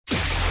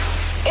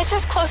It's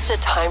as close to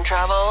time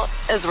travel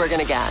as we're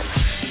gonna get.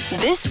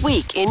 This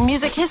Week in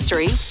Music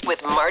History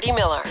with Marty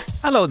Miller.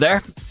 Hello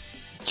there.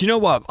 Do you know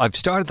what? I've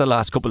started the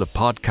last couple of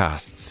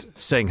podcasts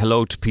saying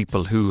hello to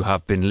people who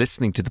have been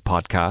listening to the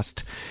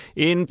podcast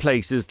in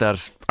places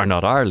that are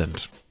not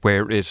Ireland,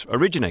 where it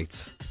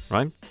originates,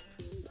 right?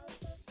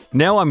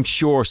 Now I'm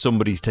sure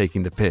somebody's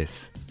taking the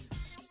piss.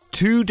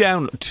 Two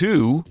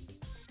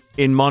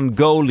in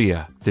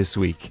Mongolia this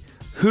week.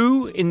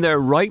 Who in their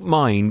right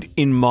mind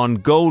in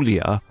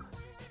Mongolia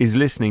is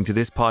listening to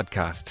this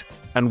podcast,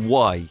 and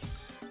why?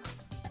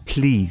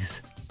 Please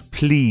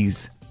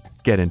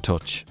get in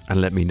touch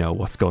and let me know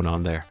what's going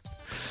on there.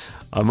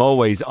 I'm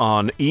always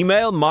on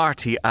email,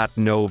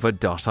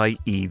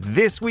 marty@nova.ie.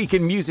 This week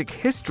in music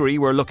history,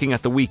 we're looking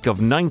at the week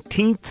of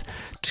 19th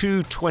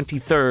to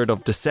 23rd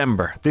of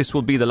December. This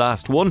will be the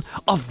last one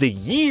of the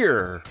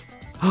year.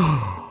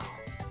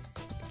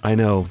 I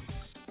know.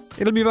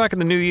 It'll be back in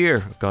the new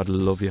year. God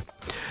love you.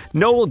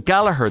 Noel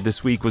Gallagher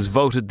this week was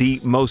voted the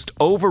most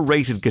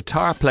overrated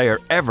guitar player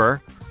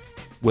ever.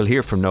 We'll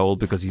hear from Noel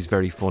because he's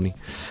very funny.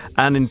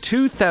 And in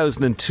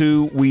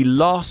 2002, we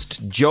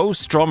lost Joe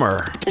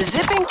Strummer.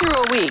 Zipping through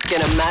a week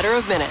in a matter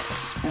of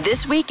minutes.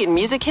 This Week in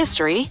Music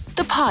History,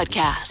 the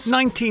podcast.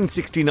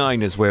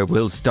 1969 is where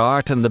we'll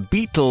start, and the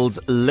Beatles'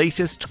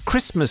 latest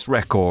Christmas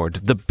record,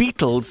 the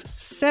Beatles'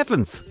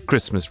 7th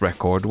Christmas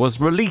record, was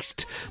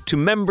released to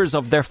members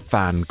of their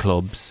fan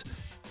clubs.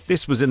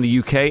 This was in the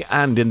UK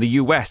and in the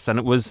US, and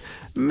it was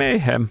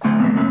mayhem.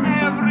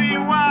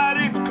 Everywhere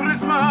it's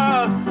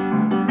Christmas.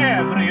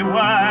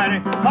 Everywhere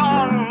it's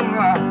song.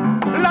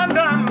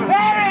 London,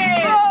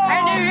 Paris,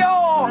 and New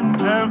York,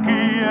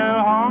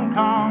 Tokyo, Hong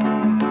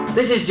Kong.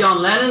 This is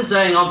John Lennon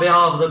saying on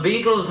behalf of the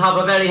Beatles, have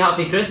a very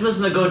happy Christmas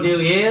and a good new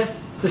year.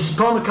 This is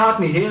Paul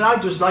McCartney here.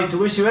 I'd just like to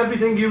wish you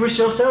everything you wish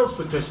yourselves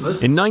for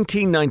Christmas. In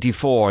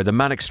 1994, the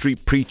Manic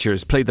Street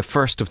Preachers played the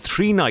first of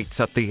 3 nights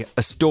at the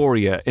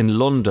Astoria in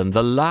London,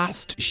 the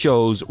last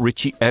shows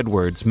Richie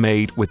Edwards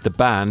made with the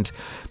band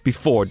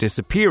before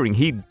disappearing.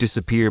 He'd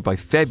disappear by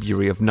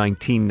February of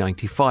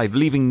 1995,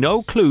 leaving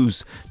no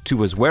clues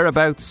to his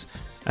whereabouts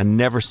and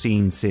never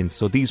seen since.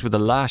 So these were the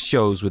last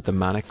shows with the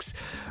Manics.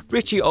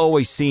 Richie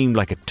always seemed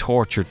like a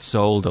tortured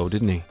soul though,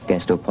 didn't he?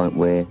 Gets to a point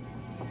where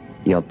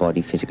your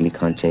body physically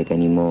can't take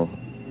any more,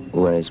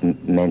 whereas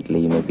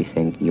mentally you maybe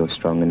think you're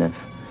strong enough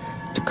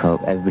to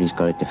cope. Everybody's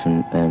got a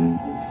different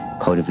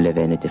code of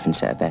living, a different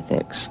set of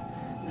ethics.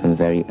 I'm a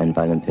very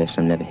unviolent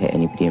person. I've never hit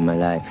anybody in my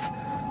life,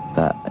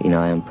 but you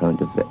know I am prone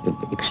to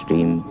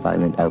extreme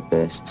violent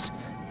outbursts.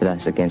 But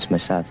that's against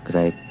myself because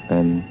I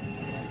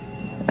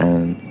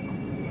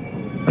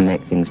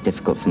make things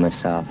difficult for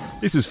myself.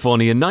 This is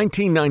funny. In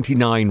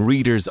 1999,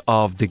 readers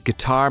of the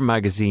Guitar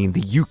magazine,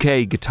 the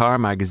UK Guitar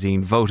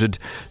magazine, voted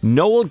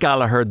Noel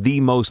Gallagher the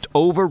most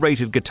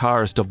overrated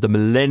guitarist of the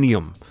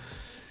millennium.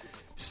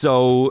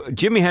 So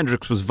Jimi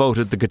Hendrix was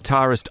voted the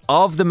guitarist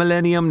of the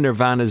millennium,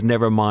 Nirvana's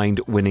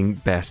Nevermind winning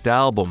Best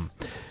Album.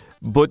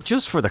 But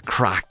just for the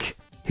crack,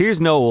 here's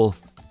Noel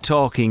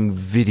talking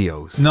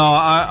videos. No,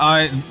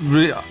 I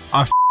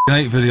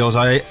hate videos.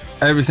 I hate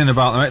everything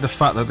about them. I hate the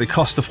fact that they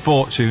cost a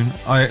fortune.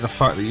 I hate the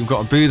fact that you've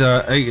got to be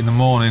there at 8 in the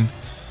morning.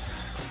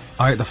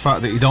 I hate the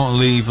fact that you don't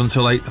leave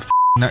until 8 the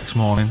next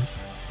morning.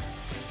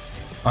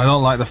 I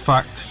don't like the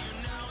fact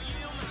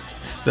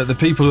that the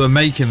people who are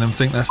making them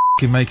think they're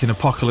making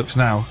Apocalypse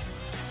Now.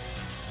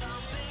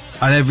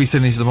 And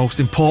everything is the most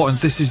important.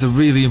 This is the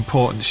really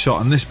important shot.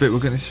 And this bit we're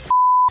getting this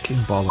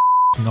bollocks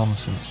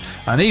nonsense.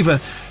 And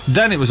even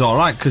then it was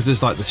alright because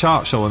there's like the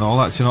chart show and all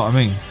that. Do you know what I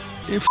mean?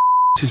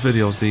 His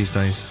videos these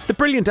days. The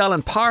brilliant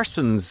Alan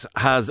Parsons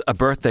has a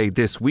birthday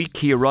this week.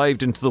 He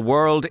arrived into the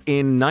world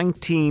in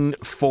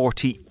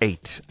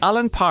 1948.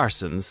 Alan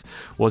Parsons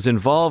was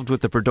involved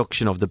with the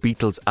production of the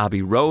Beatles'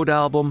 Abbey Road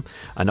album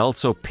and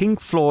also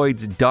Pink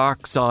Floyd's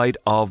Dark Side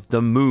of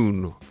the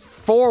Moon,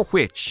 for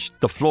which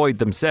the Floyd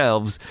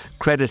themselves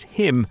credit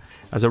him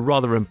as a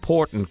rather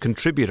important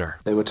contributor.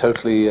 They would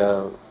totally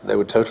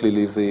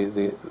leave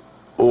the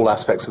all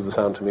aspects of the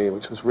sound to me,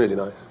 which was really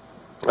nice.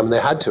 I mean,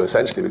 they had to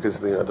essentially because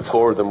the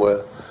 4 of them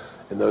were,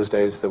 in those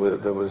days, there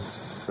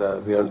was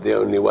the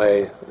only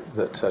way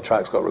that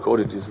tracks got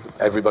recorded is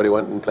everybody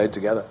went and played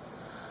together.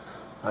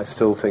 I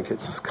still think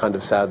it's kind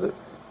of sad that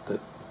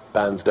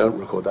bands don't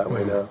record that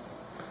way now,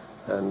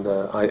 and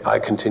I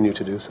continue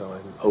to do so.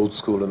 I'm old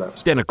school in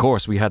that. Then, of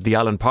course, we had the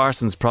Alan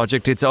Parsons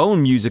Project, its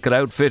own musical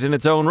outfit in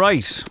its own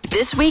right.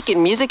 This Week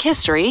in Music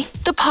History,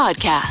 the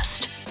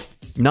podcast.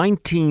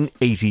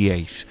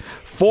 1988.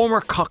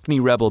 Former Cockney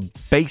Rebel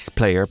bass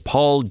player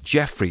Paul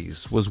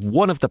Jeffries was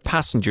one of the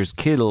passengers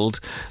killed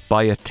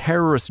by a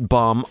terrorist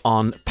bomb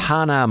on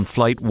Pan Am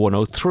Flight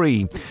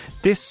 103.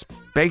 This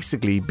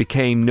basically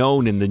became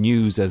known in the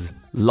news as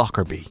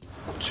Lockerbie.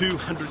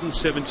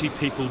 270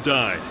 people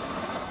died.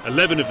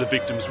 11 of the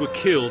victims were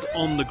killed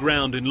on the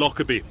ground in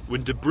Lockerbie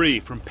when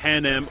debris from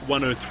Pan Am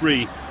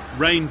 103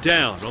 rained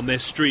down on their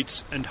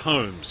streets and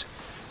homes.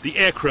 The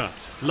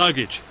aircraft,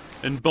 luggage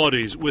and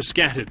bodies were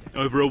scattered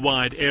over a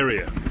wide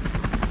area.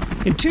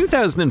 In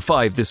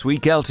 2005 this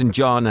week, Elton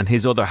John and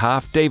his other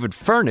half, David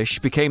Furnish,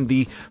 became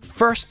the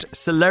first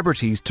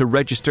celebrities to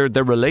register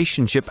their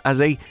relationship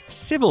as a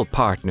civil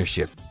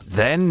partnership.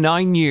 Then,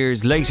 9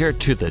 years later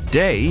to the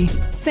day,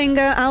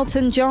 singer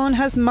Elton John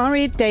has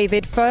married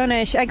David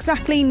Furnish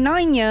exactly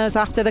 9 years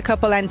after the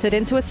couple entered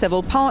into a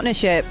civil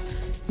partnership.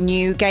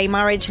 New gay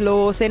marriage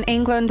laws in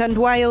England and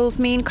Wales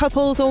mean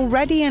couples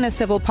already in a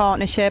civil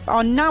partnership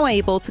are now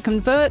able to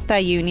convert their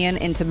union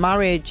into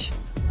marriage.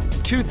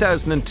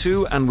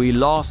 2002, and we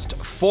lost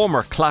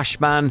former Clash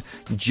man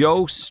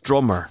Joe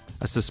Strummer,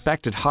 a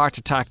suspected heart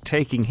attack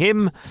taking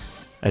him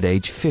at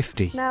age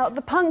 50. Now,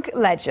 the punk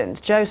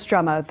legend Joe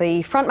Strummer,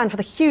 the frontman for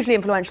the hugely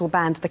influential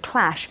band The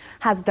Clash,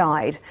 has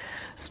died.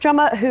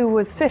 Strummer, who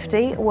was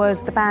 50,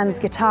 was the band's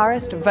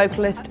guitarist,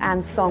 vocalist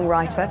and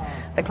songwriter.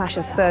 The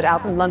Clash's third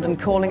album, London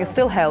Calling, is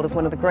still hailed as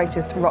one of the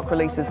greatest rock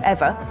releases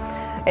ever.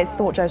 It's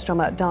thought Joe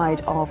Strummer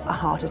died of a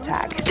heart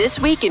attack. This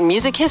Week in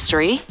Music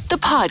History, the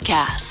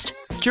podcast.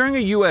 During a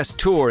US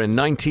tour in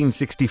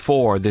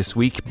 1964 this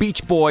week,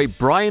 Beach Boy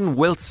Brian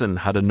Wilson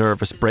had a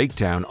nervous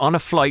breakdown on a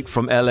flight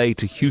from LA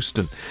to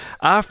Houston.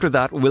 After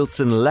that,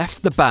 Wilson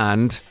left the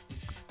band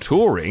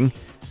touring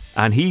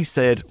and he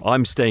said,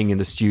 "I'm staying in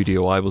the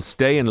studio. I will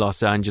stay in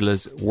Los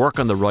Angeles, work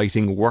on the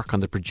writing, work on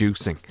the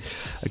producing."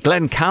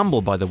 Glenn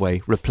Campbell, by the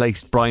way,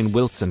 replaced Brian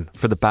Wilson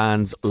for the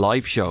band's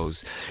live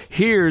shows.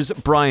 Here's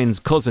Brian's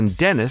cousin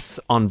Dennis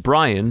on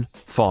Brian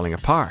falling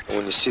apart.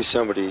 When you see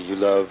somebody you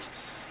love,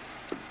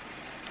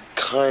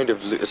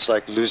 it's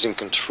like losing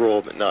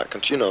control, but not,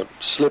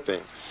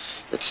 slipping.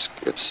 It's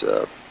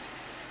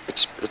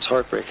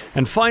heartbreaking.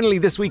 And finally,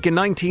 this week in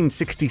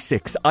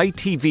 1966,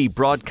 ITV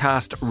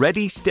broadcast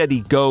Ready,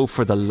 Steady, Go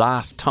for the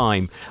last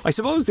time. I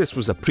suppose this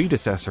was a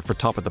predecessor for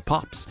Top of the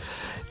Pops.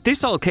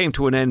 This all came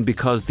to an end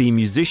because the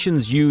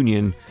Musicians'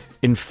 Union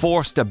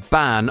enforced a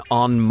ban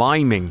on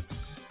miming.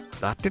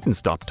 That didn't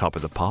stop Top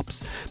of the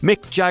Pops.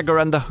 Mick Jagger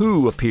and The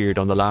Who appeared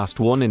on the last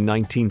one in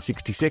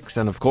 1966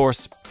 and, of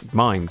course,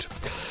 mimed.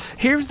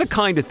 Here's the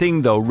kind of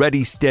thing, though,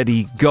 Ready,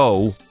 Steady,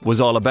 Go was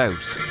all about.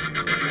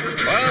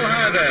 Well,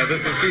 hi there.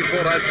 This is Keith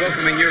Fordyce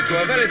welcoming you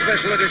to a very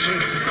special edition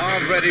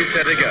of Ready,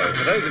 Steady, Go.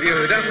 For those of you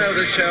who don't know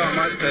this show, I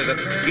might say that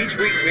each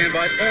week we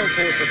invite all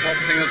sorts of pop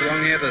singers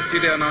along here to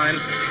Studio 9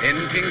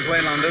 in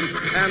Kingsway, London,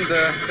 and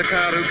the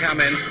crowd who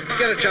come in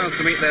get a chance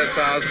to meet their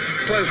stars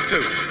close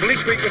to. Well,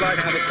 each week we like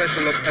to have a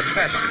special look at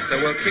fashion, so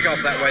we'll kick off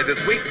that way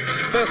this week.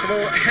 First of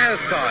all,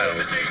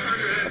 hairstyles.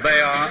 They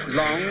are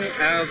long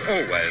as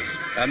always.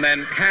 And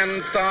then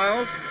hand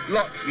styles,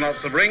 lots and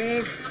lots of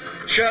rings,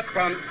 shirt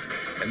fronts,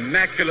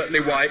 immaculately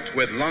white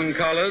with long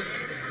collars,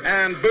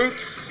 and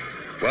boots,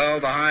 well,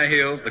 the high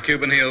heels, the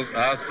Cuban heels,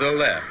 are still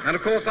there. And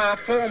of course our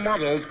four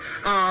models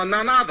are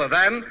none other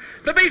than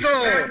the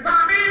Beatles.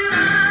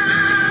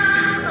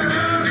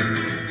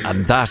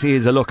 And that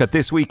is a look at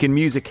This Week in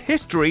Music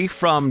History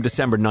from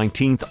December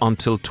 19th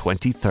until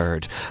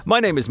 23rd. My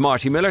name is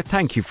Marty Miller.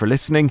 Thank you for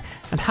listening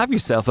and have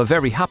yourself a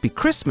very happy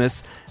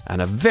Christmas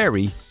and a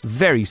very,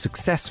 very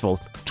successful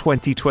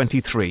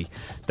 2023.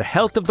 The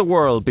health of the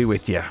world be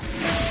with you.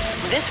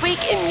 This Week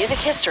in Music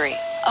History,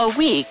 a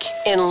week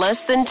in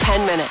less than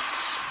 10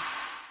 minutes.